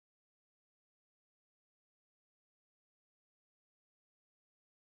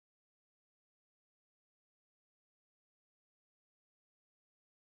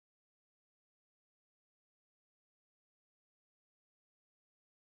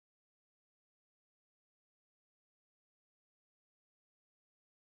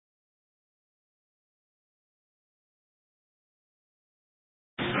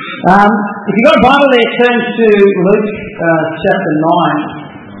If you've got a Bible there, turn to Luke chapter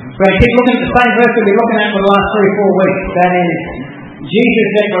 9. We're going to keep looking at the same verse we've been looking at for the last 3 or 4 weeks. That is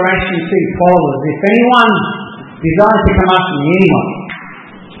Jesus' declaration to followers. If anyone desires to come after me, anyone,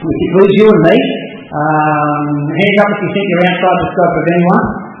 which includes you and me, hands up if you think you're outside the scope of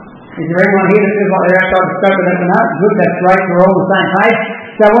anyone. Is there anyone here that feels like they're outside the scope of that? No? Good, that's great, we're all on the same page.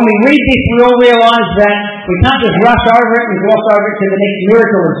 So when we read this, we all realise that we can't just rush over it and gloss over it to the next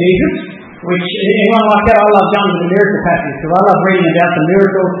miracle of Jesus, which, anyone like that, I love going to the miracle passage, because I love reading about the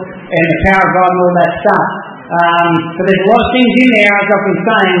miracles and the power of God and all that stuff. But there's a lot of things in there, as I've been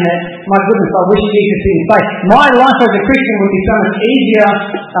saying, that, my goodness, I wish Jesus didn't say. My life as a Christian would be so much easier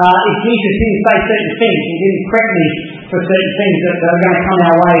if Jesus didn't say certain things. He didn't correct me for certain things that are going to come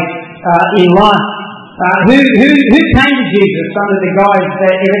our way in life. Who came to Jesus under the guise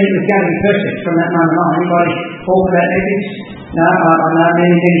that everything was going to be perfect from that moment on? Anybody fall for that message? No, I know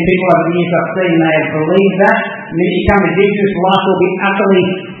many people over the years I've seen, they have believed that. And if you come to Jesus, life will be utterly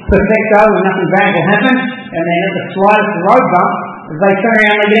perfecto and nothing bad will happen. And then at the slightest road bump, they turn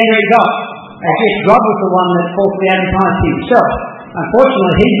around and they get angry at God. As if God was the one that falsely advertised himself.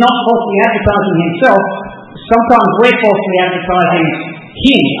 Unfortunately, he's not falsely advertising himself. Sometimes we're falsely advertising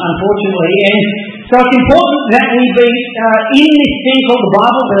him, unfortunately. And so it's important that we be in this thing called the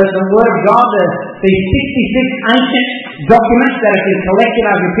Bible, the Word of God, the 66 ancient documents that have been collected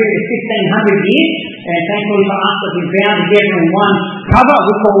over a period of 1,500 years. And thankfully for us that we've bound together in one cover,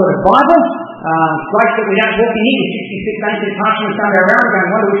 we call it a Bible. It's great that we don't walk in here with 66 ancient parchments under our arm and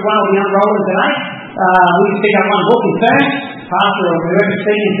wonder which one will be unrolling today. We just pick up one book in turn. Pastor or whoever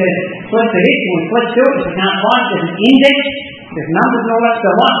speaking says, flip to this, and we flip to it. If we can't find it, there's an index, there's numbers and all that. So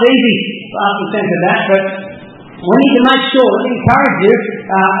life's easy in terms of that, but we need to make sure, let me encourage you.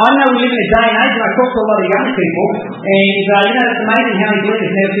 I know we live in a day and age, and I talk to a lot of young people, and it's amazing how many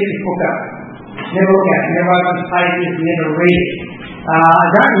believers never pick this book up. Never look at it, never open the pages, never read it.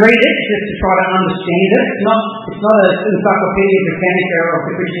 Don't read it just to try to understand it. It's not an encyclopedia Britannica or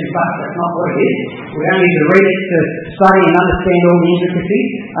the Christian Faith. That's not what it is. We don't need to read it to study and understand all the intricacies.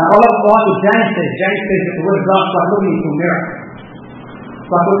 I love what James says. James says that the Word of God is like looking into a mirror.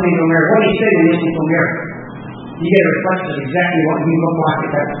 It's like looking into a mirror. What do you see when you look into a mirror? You get a reflection of exactly what you look like at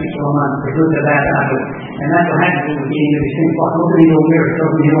that particular moment, the good, the bad, the ugly. And that's what happens when we get into these things like looking into a mirror, it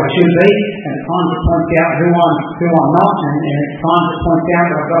tells me who I should be, and at times it points out who I'm not, and at times it points out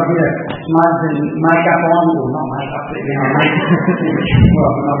that I've got a bit of smudge and makeup on, or not makeup, but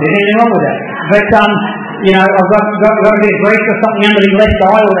well, not there's anything wrong with that. But I've got a bit of grease or something under the left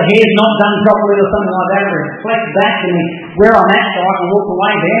eye, or the hair's not done properly or something like that, or it reflects back to me where I'm at, so I can walk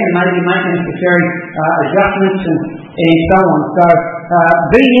away there and maybe make necessary adjustments and so on. So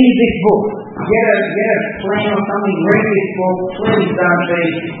be in this book. Get a plan or something, read this book. Please don't be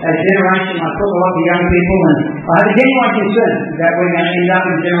a generation. I talk a lot to young people, and I have a genuine concern that we're going to end up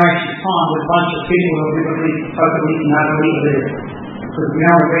in a generation's time with a bunch of people who are biblically, totally, and utterly illiterate. Because we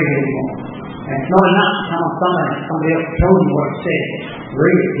don't read it anymore. And it's not enough to come on Sunday and somebody else tells you what it says.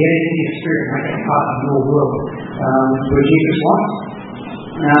 Read it, get it into your spirit, make it part of your world. Where Jesus wants.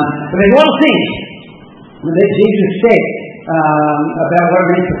 But there's a lot of things that Jesus said about what it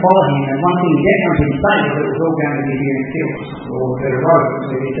meant to follow him, and one thing he definitely didn't say was that it was all going to be here in fields or better roads,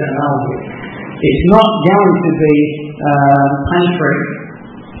 so we don't know it. It's not going to be pain-free.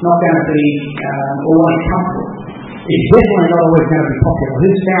 It's not going to be always comfortable. It's definitely not always going to be popular.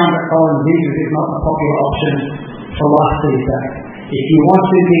 Who's found that following Jesus is not a popular option for life these days? If you want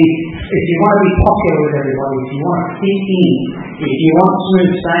to be popular with everybody, if you want to fit in, if you want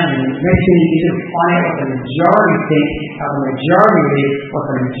smooth sailing, next thing you just find out what the majority think, how the majority live, what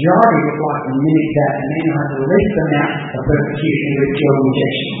the majority look like, and mimic that, and then you have the least amount of persecution, ridicule, and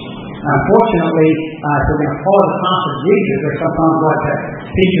rejection. Unfortunately, if we're going to follow the path of Jesus, we're sometimes like that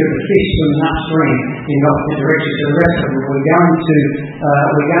picture of the fish swimming upstream in the opposite direction to the rest of them. We're going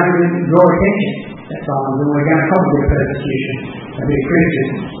to draw attention at times, and we're going to cause a bit of persecution, a bit of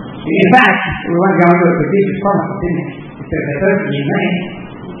criticism. In fact, we won't go into it, but Jesus promised, didn't he? He said, they persecute me.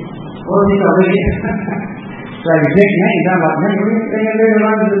 What do you think I'll do here? So they reject me, you don't like me. They're really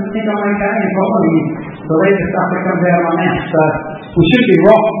ones that think I'm okay and follow me and believe the stuff that comes out of my mouth. So we should be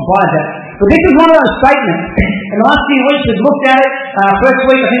rocked by that. But this is one of those statements. In the last few weeks we've looked at it. First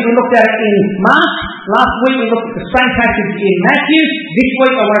week I think we looked at it in Mark. Last week we looked at the same passage in Matthew. This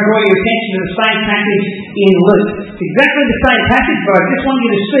week I want to draw your attention to the same passage in Luke. It's exactly the same passage, but I just want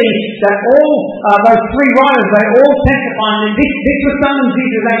you to see that all those three writers, they all testify that this was something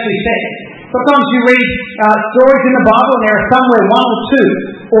Jesus actually said. Sometimes you read stories in the Bible and there are somewhere one or two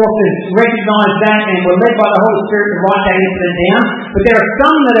authors recognise that and were led by the Holy Spirit to write that incident down. But there are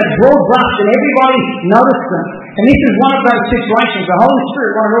some that are broad brushed and everybody noticed them. And this is one of those situations. The Holy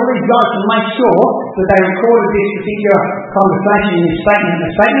Spirit wanted all these guys to make sure that they recorded this particular conversation in his statement.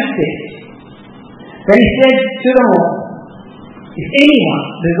 The statement says that he said to them all, if anyone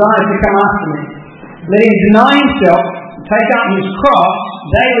desires to come after me, let him deny himself, take up his cross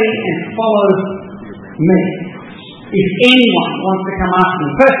daily and follow me. If anyone wants to come after me,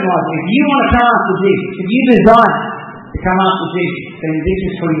 personalise it. If you want to come after Jesus, if you desire to come after Jesus, then this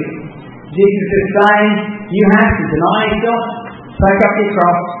is for you. Jesus is saying you have to deny yourself, take up your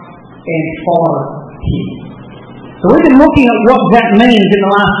cross, and follow him. So we've been looking at what that means in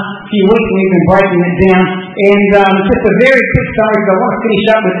the last few weeks, and we've been breaking it down. And just a very quick summary, because I want to finish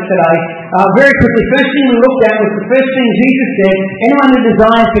up with it today. Very quickly, first thing we looked at was the first thing Jesus said, anyone who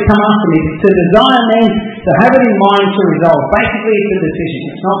desires to come after me. To desire means to have it in mind to resolve. Basically, it's a decision.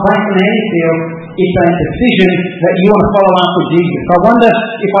 It's not based on any feel. It's a decision that you want to follow after Jesus. I wonder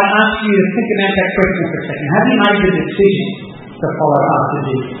if I ask you to think about that question for a second. Have you made the decision to follow after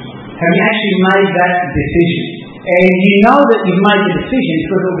Jesus? Have you actually made that decision? And you know that you've made the decision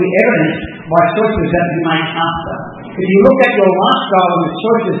because it will be evidenced by choices that you make after. If you look at your lifestyle and the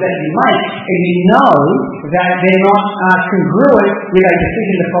choices that you make, and you know that they're not congruent with a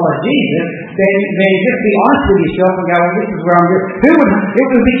decision to follow Jesus, then just be honest with yourself and go, well, this is where I'm going. It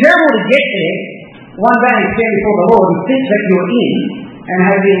would be terrible to get there one day and stand before the Lord and think that you're in, and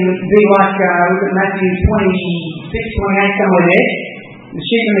have him be like Matthew 26, 28, somewhere there. The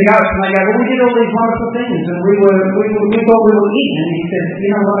sheep and the goats, and they go, well, we did all these wonderful things, and we thought we were in. And he said, you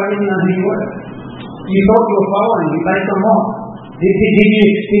know what, I didn't know who you were. You thought you were following me based on what? Did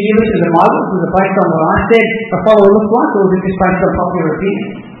you listen to my words? Was it based on what I said a follower looks like, or was it just based on popular opinion?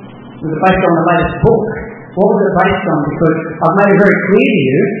 Was it based on the latest book? What was it based on? Because I've made it very clear to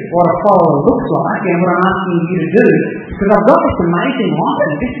you what a follower looks like and what I'm asking you to do. Because I've got this amazing life,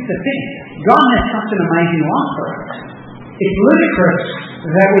 and this is the thing. God has such an amazing life for us. It's ludicrous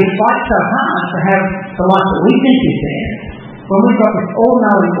that we fight so hard to have the life that we think is there, when we've got this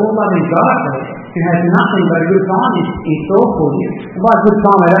all-knowing, all-loving God there, who has nothing but a good time in store for you. And by a good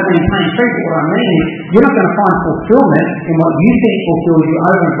time, I don't mean paying free, but what I mean is you're not going to find fulfillment in what you think fulfills you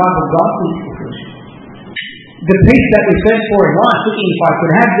over and above what God thinks fulfills you. The peace that we search for in life, thinking if I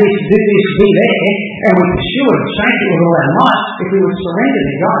could have this, be there, and we pursue it, change it with all our might, if we would surrender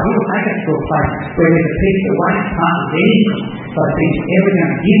to God, He will take us to a place where there's a peace that won't pass anything, so I think He's ever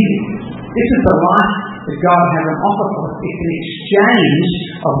going to give you. This is the life that God has on offer for us. It's an exchange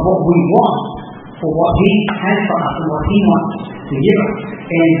of what we want for what He has for us and what He wants to give us.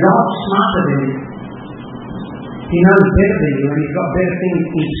 And God's smarter than you. He knows better than you, and He's got better things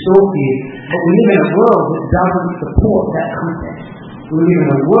in store for you. But we live in a world that doesn't support that concept. We live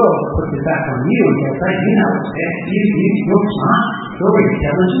in a world that puts it back on you and goes, hey, you know what's best. You're smart. You're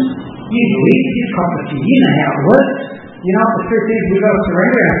intelligent. You lead. You've competent. You know how it works. You know, the truth is, we've got to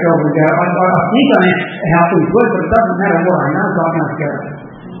surrender ourselves and go, I think I know how things work, but it doesn't matter what I know, God knows go.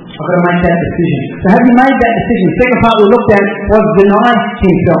 I've got to make that decision. So have you made that decision? The second part we looked at was deny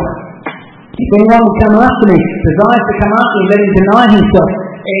himself. If anyone will come after me, desires to come after me, let him deny himself.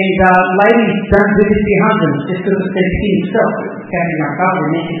 And ladies, don't do this to your husband just because it says himself. Catching our cover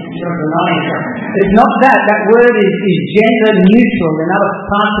and you're denying yourself. It's not that. That word is gender neutral. In other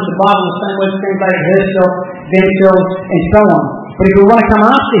parts of the Bible, the same word translated herself, themselves, and so on. But if we want to come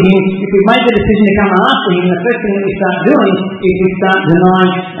after Him, if we make the decision to come after Him, the first thing that we start doing is we start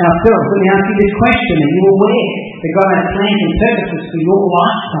denying ourselves. Let me ask you this question. Are you aware that God has plans and purposes for your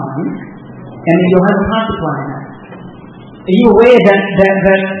lifetime and that you'll have a part to play in that? Are you aware that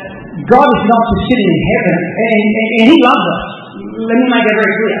God is not just sitting in heaven, and He loves us? Let me make it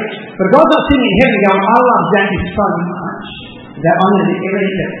very clear. But God's not sitting in heaven going, I love Jackie so much that I'm going to do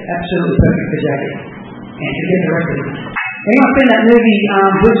everything that's absolutely perfect for Jackie and to get the rest of it. Anyone seen that movie,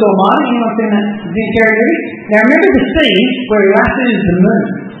 Bruce Almighty? Anyone seen that Jim Carrey movie? Now remember the scene where he lashes the moon.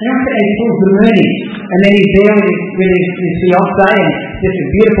 Anyone seen he pulls the moon in, and then he's there with his fiancée, and just a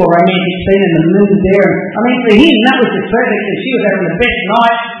beautiful romantic scene, and the moon's there. And, I mean, for him, that was just perfect, and she was having the best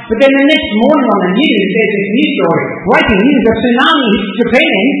night. But then the next morning on the news, there's this news story. Breaking news, a tsunami hits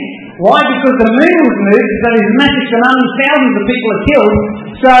Japan. Why? Because the moon was moved, so there's a massive tsunami, thousands of people are killed.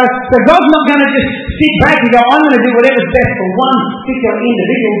 So God's not going to just sit back and go, I'm going to do whatever's best for one particular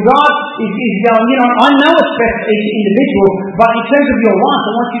individual. God is going, I know it's best for each individual, but in terms of your life,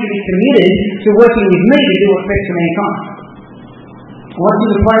 I want you to be committed to working with me to do what's best for mankind. I want you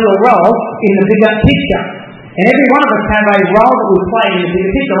to play your role in the bigger picture. And every one of us have a role that we play in the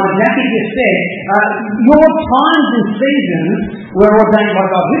bigger picture. Like Jackie just said, your times and seasons were ordained by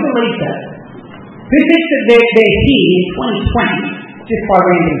God. Who believes that? Who thinks that they're here in 2020 just by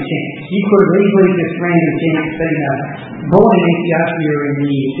random chance? You could have easily just random chance been born in Ethiopia in the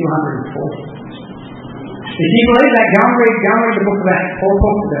year 240. If you believe that, go and read the book of Acts. Paul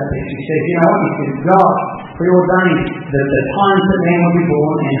talks about this. He says, you know what? He says, God preordained the times that men will be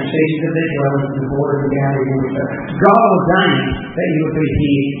born and the seasons of their dwellings and the borders of the boundaries of the earth. God ordained that you would be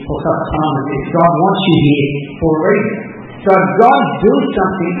here for such a time as this. God wants you here for a reason. So if God doing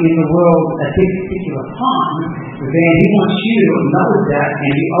something in the world at this particular time, then He wants you to acknowledge that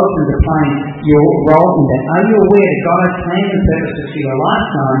and be open to playing your role in that. Are you aware that God has plans and purposes for your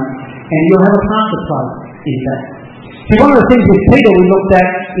lifetime, and you'll have a part to play in that? See, one of the things with Peter we looked at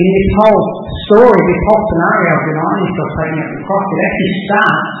in this whole story, this whole scenario of denying himself, taking up the cross, it actually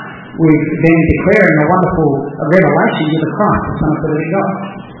starts with them declaring a wonderful revelation of the Christ, the Son of the living God.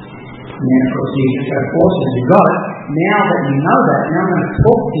 And then, of course, Jesus goes forth and you got it. Now that you know that, now I'm going to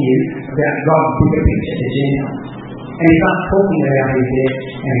talk to you about God's bigger picture, the Gentiles. And he starts talking about his death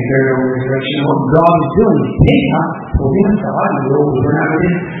and his burial and resurrection and what God is doing. Peter pulled him aside, and we all went over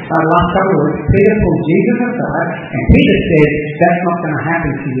this last couple of weeks. Peter pulled Jesus aside, and Peter said, that's not going to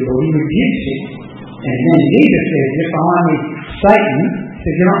happen to you, but he rebukes him. And then Jesus says, just behind me, Satan,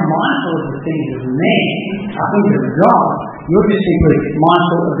 says, you're not mindful of the things of man, I think of God. You're just simply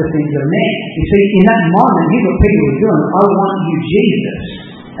mindful of the things of man. You see, in that moment, here's what Peter was doing. I want you, Jesus,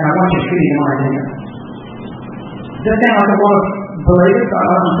 and I want you to fit in my agenda. Does that sound like a lot of believers?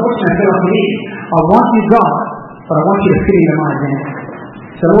 Unfortunately, I feel like it is. I want you, God, but I want you to fit into my agenda.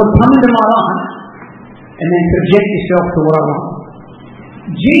 So, Lord, come into my life and then subject yourself to what I want.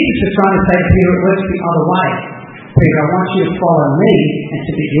 Jesus is trying to say to Peter, it works the other way. Peter, I want you to follow me and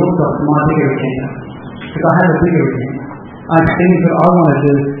submit yourself to my bigger agenda. Because I have a bigger agenda. I have things that I want to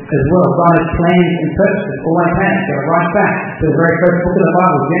do as well. God has plans and purposes. Always has. Go right back to the very first book of the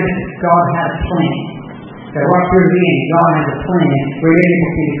Bible, Genesis. God had a plan. Go right through the end. God has a plan. We're reading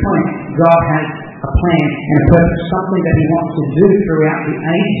book into 20. God has a plan and a purpose, something that He wants to do throughout the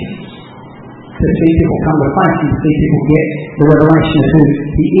ages. To see people come to faith and to see people get the revelation of who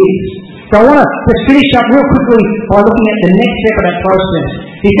He is. So I want to just finish up real quickly by looking at the next step of that process.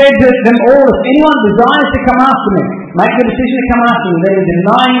 He said to them all, if anyone desires to come after me, make the decision to come after me, let him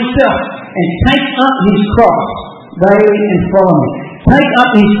deny himself and take up his cross daily and follow me. Take up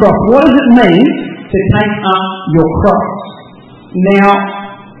his cross. What does it mean to take up your cross? Now,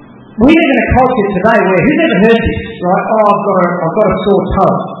 we live in a culture today where, who's ever heard this, right? Oh, I've got a sore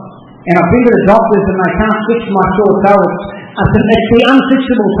toe. And I've been to the doctors and they can't fix my sore toe. It's the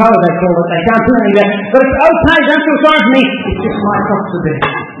unfixable toe, they call it. They can't do anything about it. But it's okay, don't feel sorry for me. It's just my cross to bear.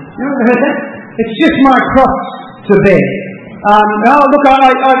 You ever heard that? It's just my cross to bear. Oh, look,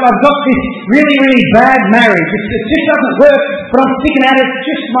 I've got this really, really bad marriage. It just doesn't work, but I'm sticking at it. It's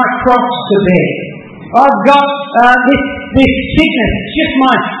just my cross to bear. I've got this sickness. It's just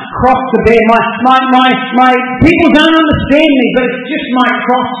my cross to bear. My people don't understand me, but it's just my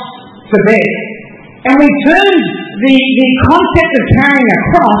cross to bear. And we turned the concept of carrying a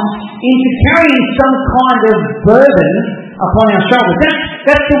cross into carrying some kind of burden upon our shoulders.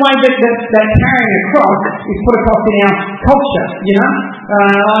 That's the way that carrying a cross is put across in our culture, you know.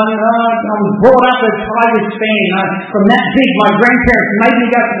 I was brought up a Tigers fan. From that big, my grandparents made me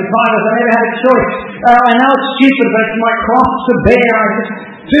go to the Tigers. I never had a choice. I know it's stupid, but it's my cross to bear. I'm just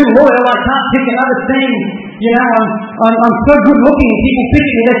too loyal. I can't pick another team. You know, I'm so good looking and people pick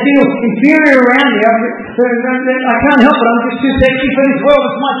me. They feel inferior around me. I can't help it. I'm just too sexy for this world.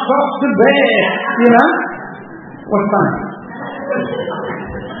 It's my cross to bear. You know? What's funny?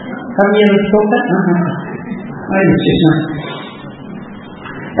 Haven't you ever thought that? Maybe it's just not.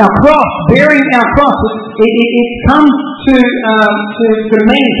 Our cross, bearing our cross, it comes to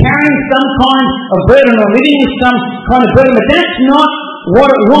mean carrying some kind of burden or living with some kind of burden. But that's not what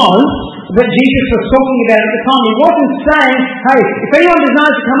it was that Jesus was talking about at the time. He wasn't saying, hey, if anyone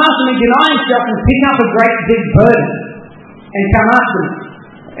desires to come after me, deny himself and pick up a great big burden and come after me.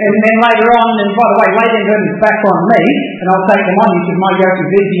 And then later on, and by the way, lay their burdens back on me, and I'll take them on you because my yoke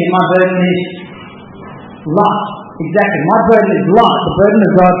is easy and my burden is light. Exactly. My burden is light. The burden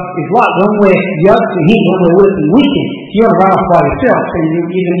of God is light. When we're yoked to Him, when we're working with Him, you want to run off by yourself, and you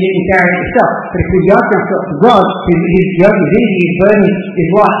can carry it yourself. But if we yoke ourselves to God, His yoke is easy, His burden is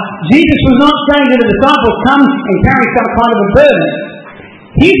light. Jesus was not saying to the disciples, come and carry some kind of a burden.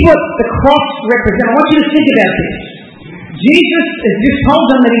 Here's what the cross represents. I want you to think about this. Jesus has just told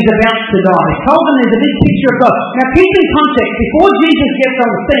them that He's about to die. He's told them there's a big picture of God. Now keep in context, before Jesus gets on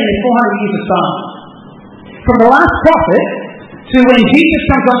the scene, there's 400 years of silence. from the last prophet to when Jesus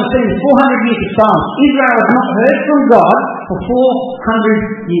comes on the scene, 400 years of silence. Israel has not heard from God for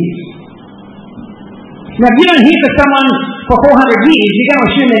 400 years. Now, if you don't hear from someone for 400 years, you're going to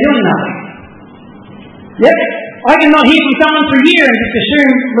assume they're doing nothing. Yep. I cannot hear from someone for a year and just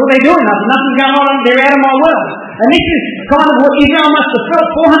assume that they're doing nothing. Nothing's going on, they're out of my world. And this is kind of what Israel must have felt.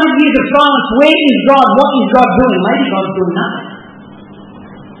 400 years of silence. Where is God? What is God doing? Maybe God's doing nothing.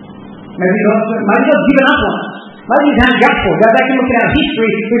 Maybe God's given up on us. Maybe he's hung up for. Go back and look at our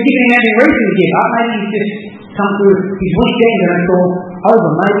history. We've given him every reason to give up. Maybe he's just come through his weekend and it's all over.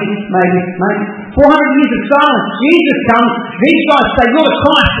 Maybe. 400 years of silence. Jesus comes. These guys say, you're the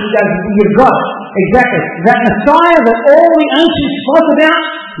Christ. And he goes, you've got it. Exactly. That Messiah that all the ancients spoke about,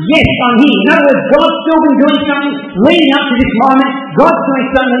 yes, I'm here. In other words, God's still been doing something leading up to this moment. God's doing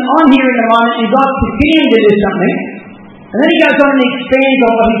something. I'm here in the moment and God's continuing to do something. And then he goes on and expands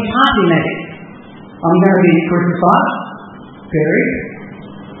on what he's talking about. I'm going to be crucified, buried,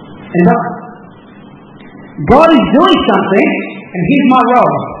 and died. God is doing something, and here's my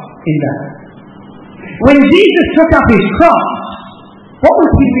role in that. When Jesus took up his cross, what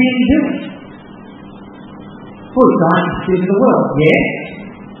was he really doing? Well, he died to save the world, yes.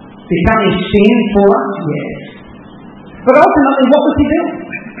 Becoming sin for us, yes. But ultimately, what was he doing?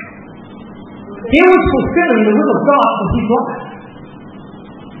 He was fulfilling the will of God for his life.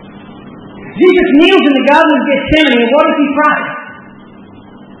 Jesus kneels in the Garden of Gethsemane, and what does he pray?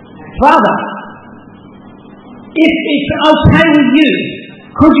 Father, if it's okay with you,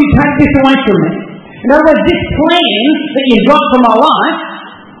 could you take this away from me? In other words, this plan that you've got for my life,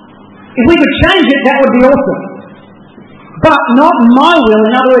 if we could change it, that would be awesome. But not my will.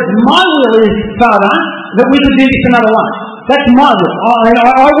 In other words, my will is, Father, that we could do this another way. That's my will.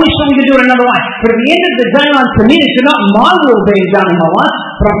 I wish that we could do it another way. But at the end of the day, I'm committed to not my will being done in my life,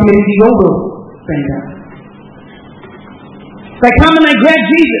 but I'm committed to your will being done. They come and they grab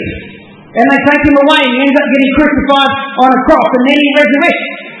Jesus, and they take him away, and he ends up getting crucified on a cross, and then he resurrects.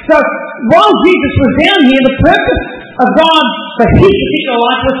 So, while Jesus was down here, the purpose of God for his particular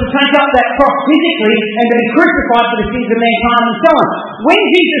life was to take up that cross physically and to be crucified for the sins of mankind and so on. When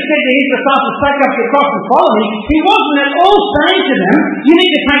Jesus said to his disciples, take up your cross and follow me, he wasn't at all saying to them, you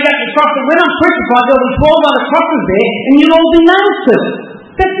need to take up your cross, and when I'm crucified, there'll be 12 other crosses there, and you'll all be nailed to it.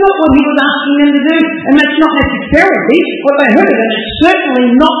 That's not what he was asking them to do, and that's not necessarily what they heard, and it's certainly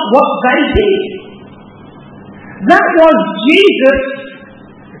not what they did. That was Jesus'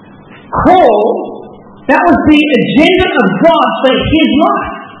 call. That was the agenda of God for his life.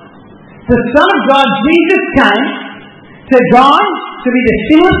 The Son of God, Jesus, came to die, to be the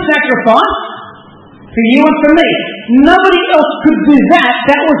sinless sacrifice for you and for me. Nobody else could do that.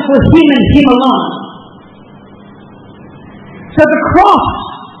 That was for him and him alone. So the cross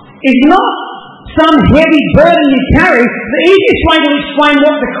is not some heavy burden you carry. The easiest way to explain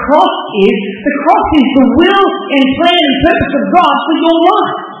what the cross is the will and plan and purpose of God for your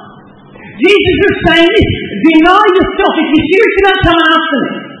life. Jesus is saying this, deny yourself. If you're serious about coming after me,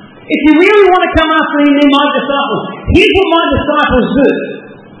 if you really want to come after me, they're my disciples. Here's what my disciples do.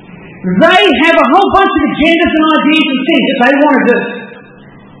 They have a whole bunch of agendas and ideas and things that they want to do.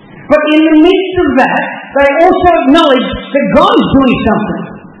 But in the midst of that, they also acknowledge that God is doing something.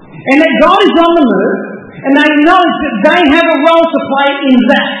 And that God is on the move. And they acknowledge that they have a role to play in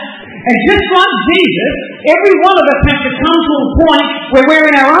that. And just like Jesus, every one of us has to come to a point where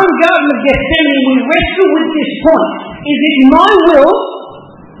we're in our own Garden of Gethsemane and we wrestle with this point. Is it my will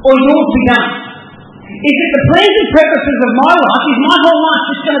or yours be done? Is it the plans and purposes of my life? Is my whole life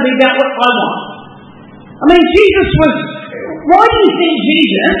just going to be about what I want? I mean, Jesus was... Why do you think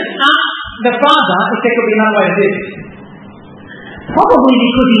Jesus asked the Father if there could be another way to do this? Probably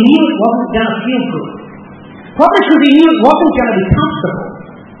because he knew it wasn't going to feel good. Probably because he knew it wasn't going to be comfortable.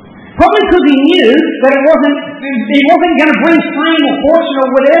 Probably because he knew that it wasn't going to bring fame or fortune or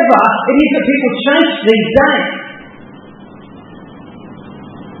whatever it is that people chase these days.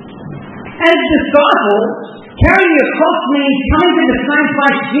 As disciples, carrying a cross means coming to the same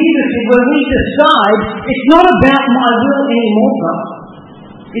place Jesus did, where we decide it's not about my will anymore, God.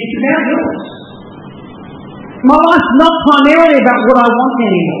 It's about yours. My life's not primarily about what I want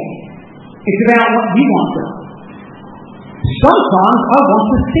anymore. It's about what you want, God. Sometimes I want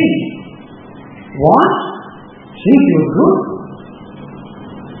to sin. Why? Sin feels good.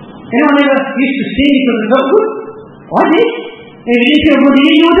 Anyone ever used to sin because it felt good? I did. And if it didn't feel good to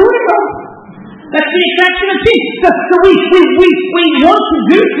you, you were doing it wrong. That's the attraction of sin. So we want to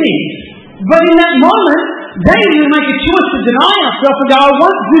do things. But in that moment, then we make a choice to deny ourselves and go, I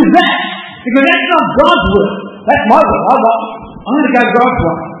won't do that. Because that's not God's will. That's my will. I'm going to go God's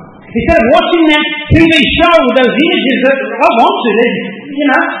way. Instead of watching that TV show with those images that I want to,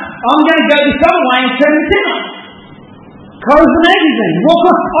 I'm going to go this other way and turn the channel. Close the magazine. Walk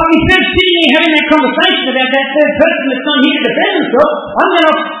on. Instead of sitting there having that conversation about that third person that's not here to defend themselves, I'm going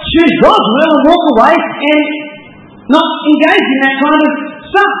to choose God's will and walk away and not engage in that kind of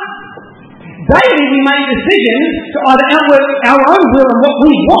stuff. Daily we make decisions to either outwork our own will and what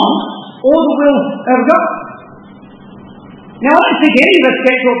we want, or the will of God. Now, I don't think any of us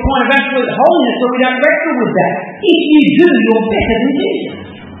get to a point of absolute holiness where we don't wrestle with that. If you do, you're better than Jesus.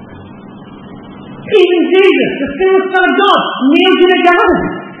 Even Jesus, the sinless Son of God, kneeled in a garden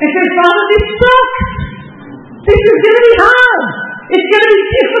and said, Father, this sucks. This is going to be hard. It's going to be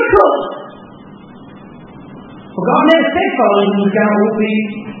difficult. Well, God never said following him was going to all be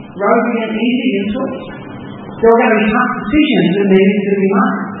rosy and easy and sweet. There were going to be tough decisions that needed to be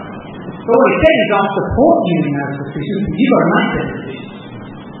made. So what he said is, I'll support you in those decisions, because you've got to make those decisions.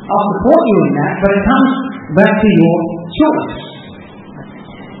 I'll support you in that, but it comes back to your choice.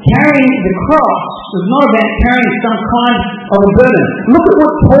 Carrying the cross was not about carrying some kind of a burden. Look at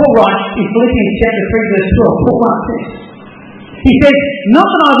what Paul writes in Philippians chapter 3 verse 12. Paul writes this. He says, not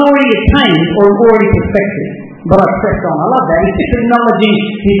that I've already attained or already perfected, but I press on. I love that. He's just acknowledging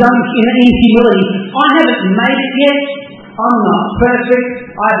his own humility. I haven't made it yet. I'm not perfect.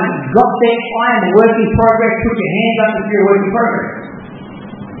 I haven't got there. I am a work in progress. Put your hands up if you're a work in progress.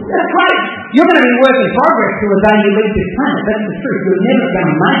 That's great. You're going to be a work in progress till the day you leave this planet. That's the truth. You're never going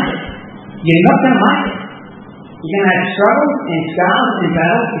to make it. You're not going to make it. You're going to have struggles and scars and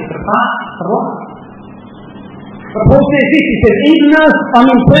battles. It's a part of life. But Paul says this. He says, even though I'm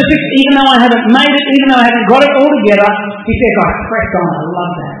imperfect, even though I haven't made it, even though I haven't got it all together, he says, I press on. I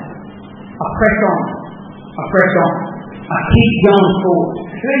love that. I press on. I press on. I keep going forward.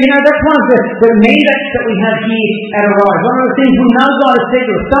 That's one of the mandates that we have here at Arise. One of the things we know God has said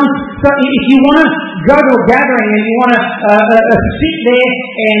to us. So if you want to go to a gathering and you want to sit there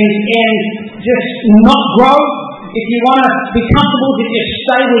and just not grow, if you want to be comfortable to just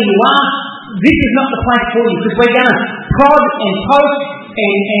stay where you are, this is not the place for you, because we're going to prod and poke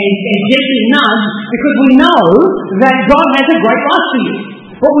and gently nudge, because we know that God has a great life for you.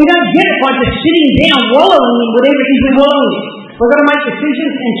 But we don't get it by just sitting down, wallowing in whatever it is we're wallowing in. We've got to make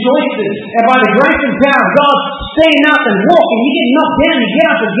decisions and choices. And by the grace and power of God, stand up and walk. And you get knocked down, you get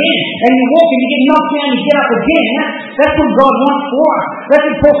up again. And you walk and you get knocked down, you get up again. That's what God wants for us. That's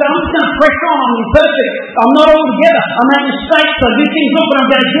what Paul said. I'm just going to press on. I'm imperfect. I'm not all together. I make mistakes. I do things wrong. But I'm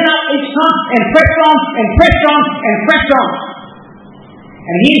going to get up each time and press on and press on and press on.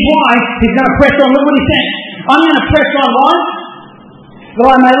 And here's why he's going to press on. Look what he says. I'm going to press on. Why? That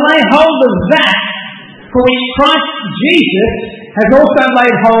I may lay hold of that for which Christ Jesus has also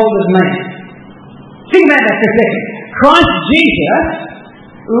laid hold of me. Think about that for a second. Christ Jesus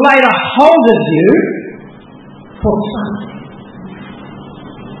laid a hold of you for something.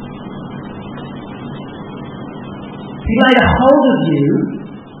 He laid a hold of you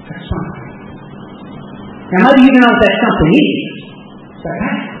for something. Now maybe you don't know what that something is. It's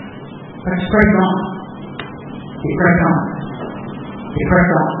okay. Let's press on. You press on. You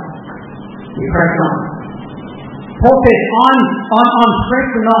press on. You press on. Paul says, I'm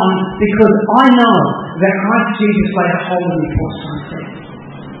pressing on because I know that Christ Jesus laid a hold of me for something.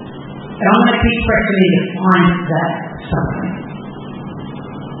 And I'm going to keep pressing in to find that something.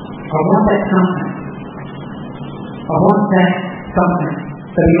 I want that something. I want that something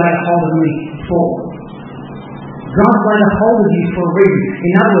that He laid a hold of me for. God laid a hold of you for a reason.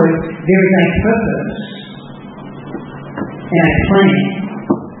 In other words, there is a purpose and a plan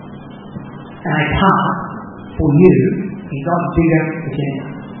and a path for you in God's bigger agenda.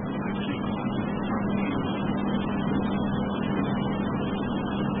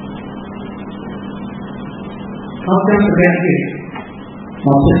 Not just about you,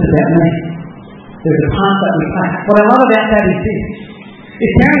 not just about me. There's a part that we play. What I love about that is this.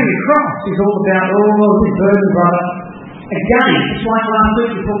 If carrying the cross is all about this burden, brother, again, it's like last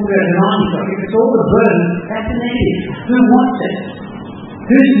week we talked about the 90s. If it's all the burden, that's an negative. Who wants it?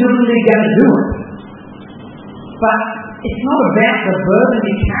 Who's willingly going to do it? But it's not about the burden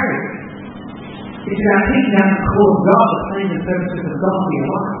you carry. It's about thinking out the call of God, the plans and purposes of God for your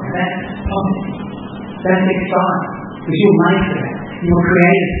life. And that's positive. That's exciting. Because you're made for that. You were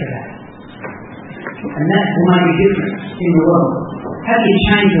created for that. And that will make a difference in the world. How do you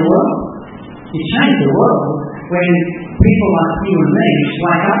change the world? You change the world when people like you and me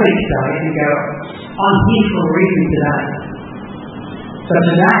wake up each day and go, I'm here for a reason today. So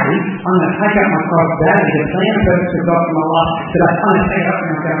today, I'm going to take up my cross daily, the plan and purpose of God for my life. Today, I'm going to take up and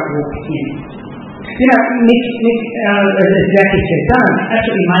I'm going to walk in. Nick, as Jackie said, done an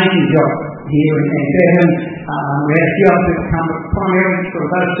absolutely amazing job here in Birmingham. We had a few other people come, but primarily for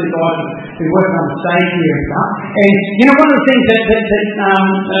those two guys who work on the stage here and stuff. And one of the things that I've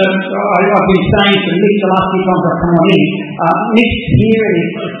been saying to Nick the last few times I've come on in, Nick's here and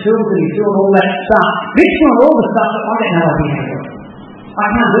he's got the tools and he's doing all that stuff. Nick's doing all the stuff that I don't know how to do. I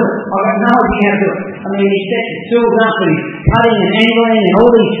can't do it. I've got no idea how to do it. I mean, he sets his tools up and he's cutting and angling and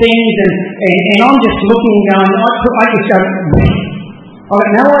all these things, and I'm just looking and going, I just go, I've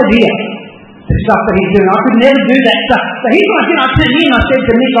got no idea the stuff that he's doing. I could never do that stuff. So here's what I did. I turned in and I said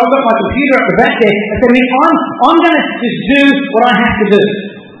to Nick, I've got my computer at the back there. I said, Nick, I'm going to just do what I have to do.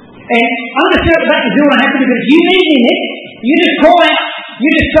 And I'm going to sit at the back and do what I have to do. But if you need me, Nick, you just call out. You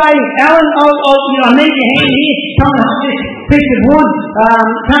just say, Alan, I need your hand here. Come and hold this piece of wood.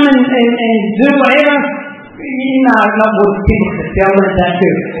 Come and do whatever. Not wood, timber. They'll learn that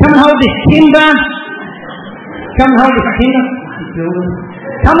too. Come and hold this timber. Come and hold this timber.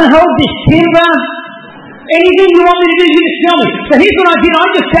 Come and hold this timber. Anything you want me to do, you just tell me. So here's what I did. I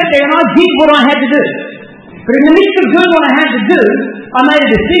just sat there and I did what I had to do. But in the midst of doing what I had to do, I made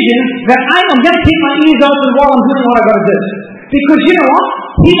a decision that I'm going to keep my ears open while I'm doing what I've got to do. Because you know what?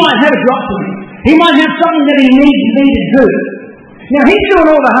 He might have a drop for me. He might have something that he needs me to do. Now he's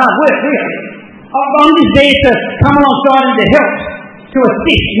doing all the hard work, really. I'm just there to come alongside and to help, to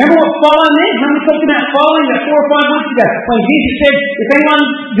assist. Remember what following is? Remember we talked about following that 4 or 5 weeks ago when Jesus said, if anyone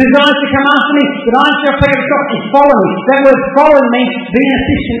desires to come after me, that I shall take a cross and follow me. That word following means be an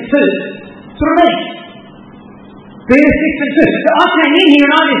assistant too. That's what it means. Be an assistant too. So I came in here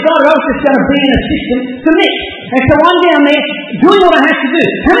and I decided I was just going to be an assistant to Nick. And so I'm down there doing what I have to do.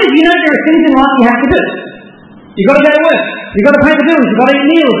 How many of you know there are things in life you have to do? You've got to go to work. You've got to pay the bills. You've got to eat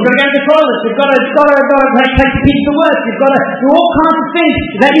meals. You've got to go to the toilet. You've got to take the kids to work. You've got to do all kinds of things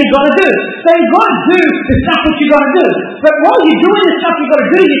that you've got to do. So you've got to do the stuff that you've got to do. But while you're doing the stuff you've got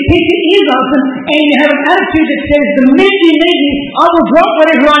to do, you keep your ears open and you have an attitude that says, the minute you need me, I will drop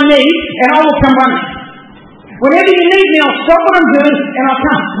whatever I need and I will come running. Whenever you need me, I'll stop what I'm doing and I'll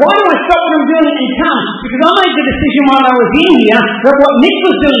come. Why do I stop what I'm doing and come? Because I made the decision while I was in here that what Nick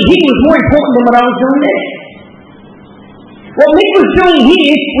was doing here was more important than what I was doing there. What Nick was doing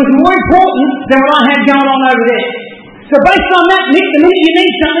here was more important than what I had going on over there. So based on that, Nick, the minute you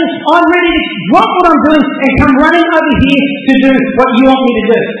need something, I'm ready to drop what I'm doing and come running over here to do what you want me to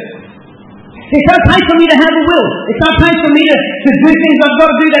do. It's okay for me to have a will. It's okay for me to do things I've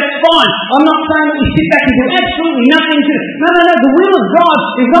got to do. That's fine. I'm not saying that we sit back and do absolutely nothing to... No. The will of God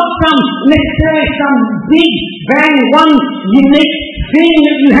is not necessarily some big, bang, one unique thing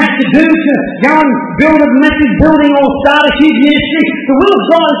that you have to do to go and build a massive building or start a huge ministry. The will of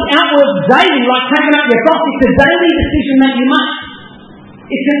God is outward daily, like taking up your cross. It's a daily decision that you make.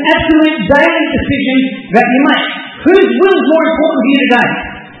 It's an absolute daily decision that you make. Whose will is more important to you today?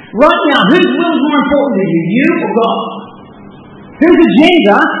 Right now, whose will is more important to you? You or God? Whose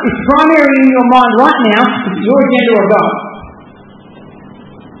agenda is primary in your mind right now? Is it your agenda or God?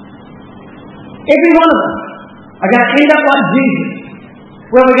 Every one of us are going to end up like Jesus,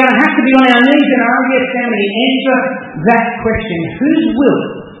 where we're going to have to be on our knees in our own Gethsemane and answer that question. Whose will,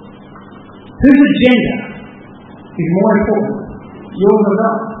 whose agenda is more important? Yours or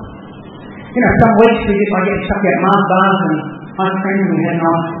God? Some weeks I get stuck at Mars bars and I'm friends we had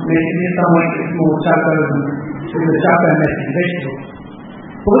nice messages. Some weeks it's more chocos and the choco message and vegetables.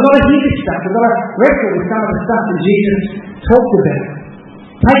 But we've got to hear this stuff. We've got to wrestle with some of the stuff that Jesus talked about.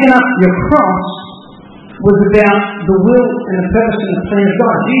 Taking up your cross was about the will and the purpose and the plan of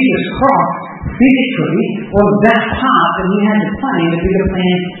God. Jesus' cross physically was that part that he had to play in the bigger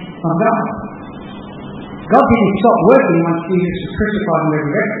plan of God. God didn't stop working once Jesus was crucified and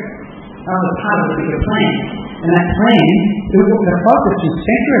resurrected. That was part of the bigger plan. And that plan, the focus and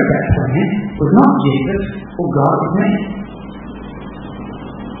center of that plan was not Jesus or God, but man.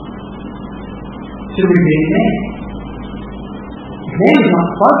 To redeem man. If man was not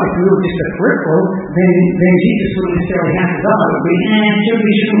focused, we were just a peripheral, then Jesus wouldn't necessarily have to die. It would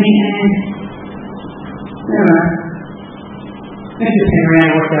be, should we, No. Let's just hang around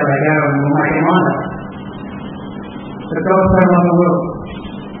and work out how they go and we'll make it mind up. But God so loved the world.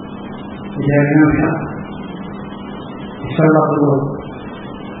 He gave no son. He so loved the world.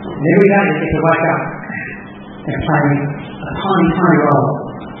 And every day we get to wake up and play a tiny, tiny role.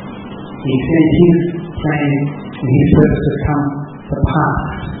 He sent his plan and his purpose to come to pass.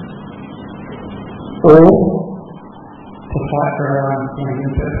 Or to fight for our own plans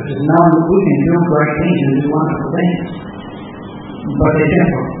and purposes, knowing that we can do great things and do wonderful things. But they're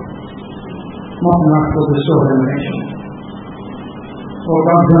temporal. Not enough for the sword and nation. Well,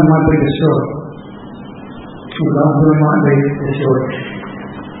 God's doing one big story.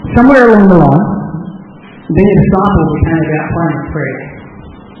 Somewhere along the line, being a disciple became about praying prayer.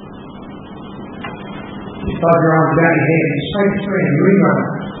 You slide your arms down your head and say the prayer and read it.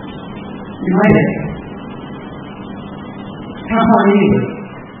 You made it. Can't find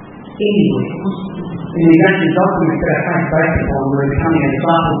anywhere. And you don't need documents that our faith based upon we're becoming a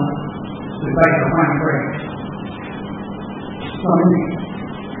disciple who's based on praying prayer.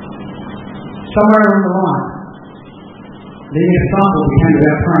 Somewhere along the line, being a disciple became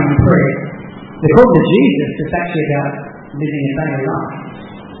about praying prayer. They're called to Jesus, it's actually about living a daily life.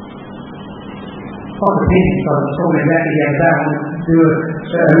 Not repentance, I was talking about the other day. I want to do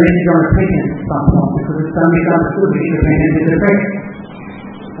a message on repentance at some point because it's so misunderstood that repentance is a prayer.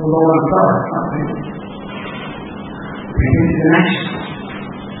 Oh Lord, I'm sorry. Repentance is an action.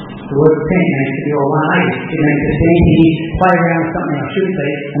 The word repent means to be all 180. It means to stand here, play around with something I should be,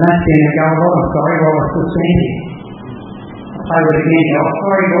 and then stand and go, oh Lord, I'm sorry, Lord, I'm still standing. I play with it again, go, oh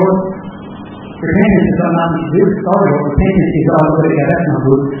sorry Lord. Repentance has got nothing to do with sorry Lord. Repentance is, oh Lord, that's not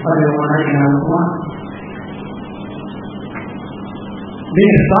good. I do it 180 and I want. Being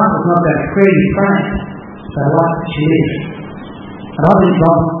a disciple is not about a prayer you pray, it's a life that you live. And I think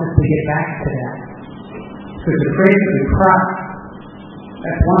God wants us to get back to that. Because the prayers that we pray,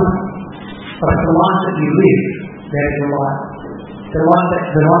 that's wonderful. But it's the life that you live that is the life. The life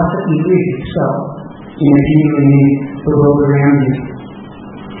that you live itself in viewing the world around you.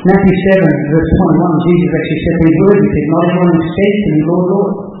 Matthew 7, verse 21, Jesus actually said these words. He said, not everyone who says to me, Lord,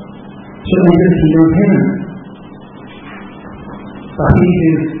 Lord, shall enter the kingdom of heaven. But he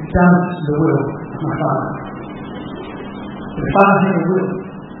who does the will of my Father. The Father has a will.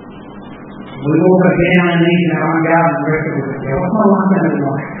 We all go down and knees in our own garden and rest of it. What's my life going to be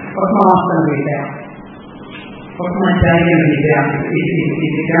like? What's my life going to be about? What's my day going to be about? Is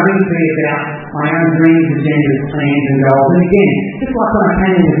it going to be about my own dreams, agendas, plans and goals? And again, just like when I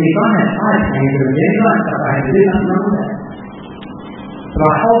came in with Nick, I had plans and agendas, I had stuff I had to do, nothing wrong with that. But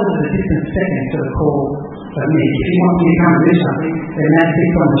I hold it as a distant second to the call of me. If you want me to come and do something, then that's it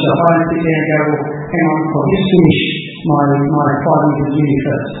on the shelf. I don't sit there and go, well, hang on, I'll just finish my 5 years of uni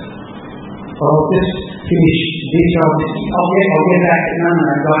first. I'll just finish this, I'll get back to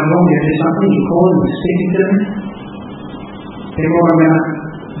God, you want me to do something, you call and you're speaking to me. Then what I'm going to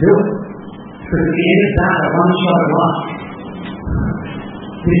do it. Because at the end of that, one shot at life.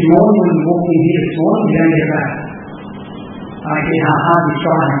 This morning when you walk in here this morning, you don't get back. I don't care how hard you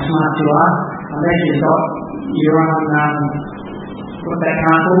try and how smart you are, unless you've got your own, what's that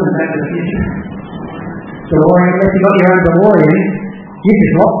car called, and that's the future. DeLorean, unless you've got your own DeLorean, you've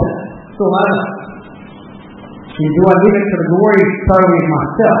just lost it. It's all over. And do I live it for the glory totally of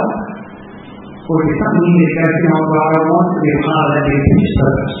myself? Or is there something in me that goes, you know, well, I want to be a part of that big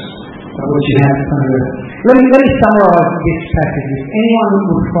purpose of what you have in front of us. Let me summarise this passage. If anyone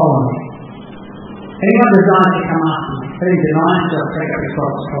would follow me, anyone desires to come after me, let him deny himself, take up his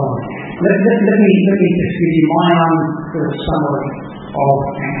cross, follow me. Let me just give you my own sort of summary of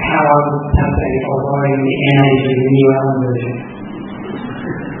how I would take that if I was writing the NAV, the New Allen version.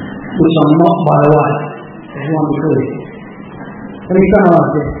 Which I'm not, by the way. Everyone be clear. Let me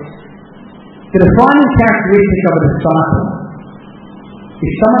summarise this. The defining characteristic of a disciple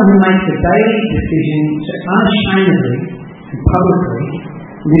is someone who makes a daily decision to unashamedly and publicly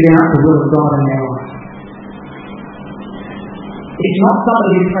live out the will of God in their life. It's not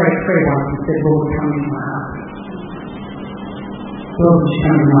somebody who prayed a prayer once and said, Lord, come into my heart. Lord, would you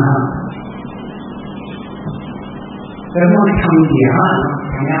come into my heart? They don't want to come into your heart, they want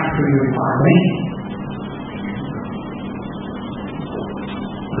to come out through your entire being.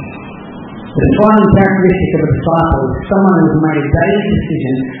 The defining characteristic of a disciple is someone who has made a daily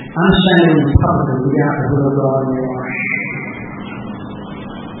decision, unashamedly and publicly, without the will of God in their life.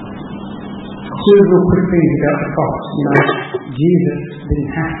 Two real quick things about the cross. You know, Jesus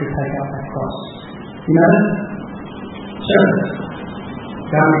didn't have to take up that cross. You know that? Sure.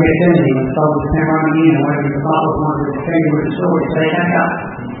 God would get in and the soldiers came running in and one of the disciples wanted to defend him with the sword and say, take up.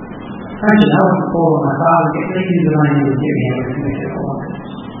 Don't you know it's fall on my Father, get these things that I need to give me everything that I want.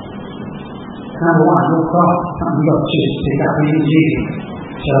 Number one, your cross, something you've got to choose to pick up in Jesus.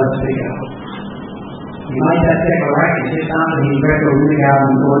 So to pick up. He made that declaration just after he wrestled with God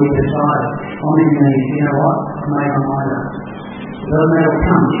and the Lord he decided on his knees, you know what? I've made my mind up. It doesn't matter what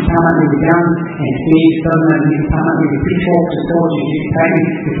comes. You come up with your guns and spears, it doesn't matter if you come up with your pitchforks and swords, you can take me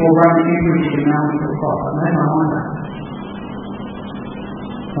before Roman emperors, you can nail me to the cross. I've made my mind up.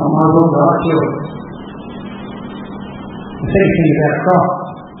 Not my will, but I do it. The second thing about a cross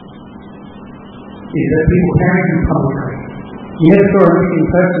is that people carry them publicly. You never saw a missing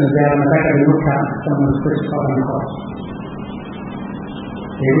person out on the back of the milk carton and someone was crucified on the cross.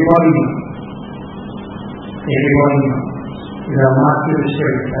 Everybody knew. Everybody knew. They were marched through the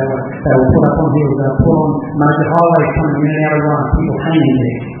streets. They were put up on hills. They were put on major highways coming in and out of Rome. People hanging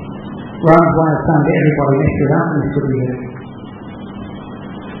there. Rome's way of saying to everybody next to it, after this could be there.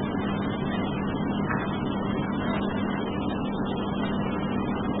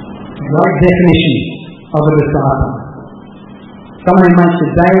 Right definition of a disciple. Someone who makes a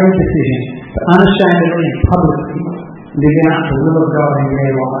daily decision to unashamedly and publicly live out the will of God in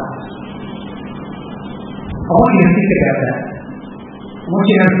their lives. I want you to think about that. I want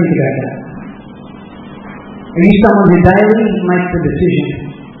you to think about that. Are you someone who daily makes the decision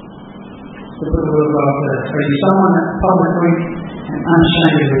to put the will of God first? Are you someone that publicly and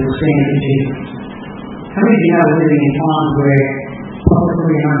unashamedly will stand for Jesus? How many of you know we're living in times where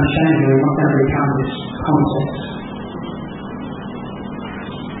publicly and unashamedly we're not going to become this concept?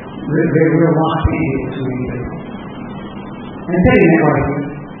 They're real life changes to many people. And I'm telling you that way.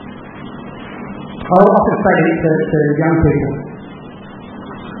 I often say to young people,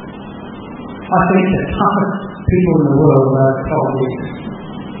 I think the toughest people in the world are politicians.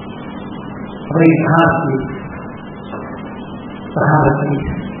 I think it's the hardest thing. The hardest thing.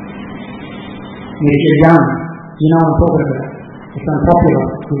 And if you're young, you know what I'm talking about. It's unpopular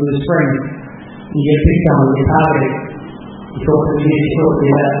with your friends. You get picked on, you get targeted. You talk to me, you talk to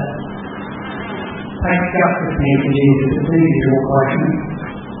that. Take guts to stand for Jesus. It's easy to walk away from him.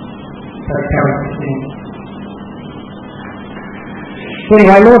 Take courage to stand.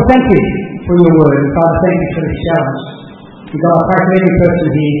 Anyway, Lord, thank you for your word. And Father, thank you for this challenge. And God, I pray for every person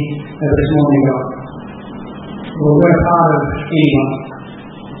here this morning, God. Lord, we're a part of anyone.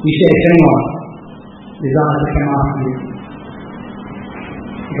 You said if anyone desires to come after you,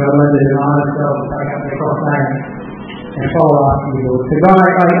 God, let them deny themselves and take up their cross daily and follow after you, Lord. So God,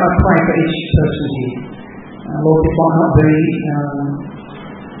 I pray for each person here. Lord, this might not be,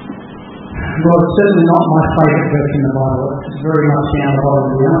 Lord, it's certainly not my favourite verse in the Bible. It's very much down the bottom,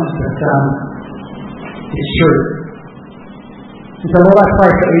 to be honest, but it's true. And so Lord, I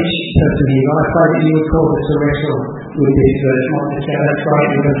pray for each person here. God, I pray that you would cause us to wrestle with this verse, not just go, that's great,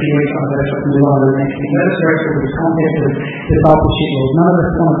 we've got a few weeks on the verse, let's move on to the next thing. Let us wrestle with this concept of discipleship, Lord. None of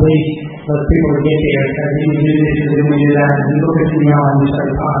us want to be those people who get there and say, did we do this, or did we do that, and you look us in the eye and you say,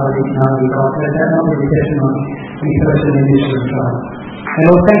 I didn't know you, God. Let that not be the testimony of any person in this room, God. And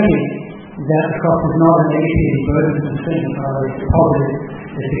Lord, thank you that the cross is not a negative burden and sin, Father. It's positive,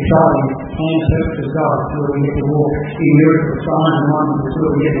 it's exciting, it's the plan and purpose of God. It's where we get to walk in miracles, signs and wonders. It's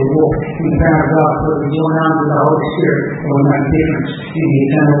where we get to walk in the power of God. It's where we join arms with the Holy Spirit and we make a difference in the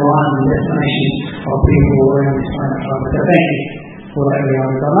eternal life and destination of people around this planet, Father. So thank you for that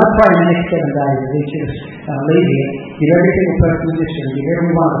reality, God. And I pray in the next 7 days as each of us leave here, give every single person in this room, give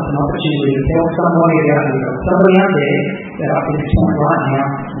every one of us an opportunity to tell somebody about you, God. Somebody out there that up to this point right now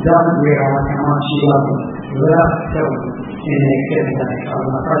doesn't realise how much you love them. Let us tell them in the next 7 days, Father.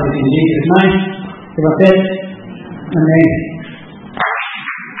 And I pray this in Jesus' name. If I said, Amen.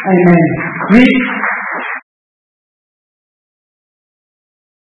 Amen.